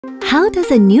How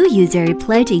does a new user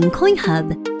pledge in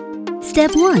Coinhub?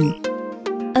 Step 1.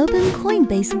 Open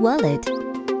Coinbase wallet.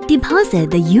 Deposit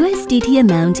the USDT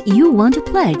amount you want to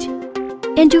pledge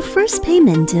and do first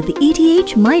payment of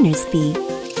ETH miners fee.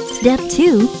 Step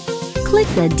 2. Click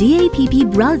the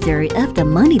DApp browser of the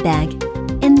money bag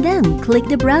and then click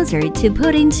the browser to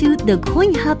put into the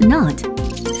Coinhub knot.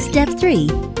 Step 3.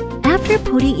 After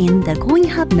putting in the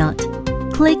Coinhub knot,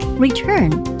 click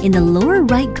Return in the lower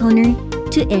right corner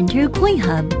to enter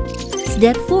Coinhub.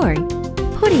 Step 4.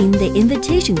 Put in the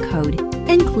invitation code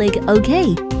and click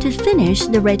OK to finish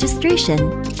the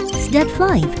registration. Step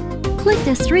 5. Click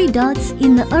the 3 dots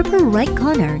in the upper right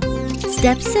corner.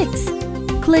 Step 6.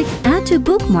 Click Add to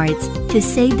Bookmarks to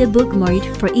save the bookmark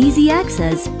for easy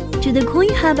access to the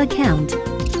Coinhub account.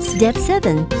 Step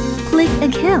 7. Click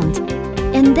Account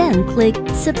and then click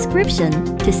Subscription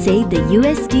to save the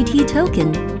USDT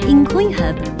token in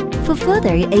Coinhub for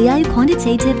further AI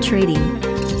quantitative trading.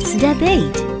 Step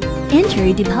 8.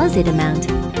 Enter deposit amount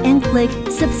and click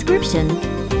Subscription.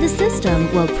 The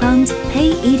system will prompt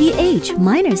Pay ETH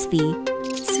miners fee.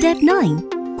 Step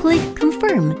 9. Click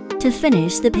Confirm to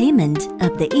finish the payment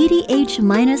of the ETH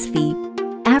miners fee.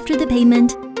 After the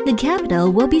payment, the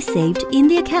capital will be saved in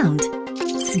the account.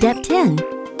 Step 10.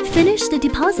 Finish the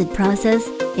deposit process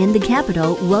and the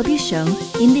capital will be shown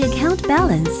in the account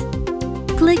balance.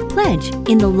 Click Pledge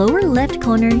in the lower left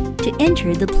corner to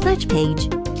enter the pledge page.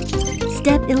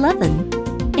 Step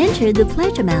 11. Enter the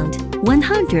pledge amount,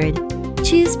 100.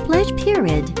 Choose Pledge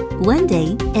Period, 1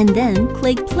 day, and then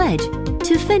click Pledge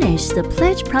to finish the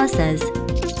pledge process.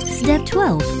 Step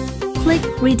 12. Click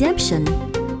Redemption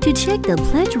to check the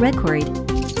pledge record.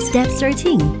 Step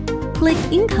 13. Click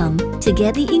Income to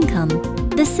get the income.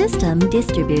 The system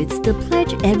distributes the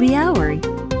pledge every hour.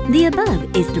 The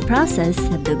above is the process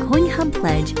of the Coinhub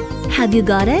pledge. Have you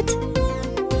got it?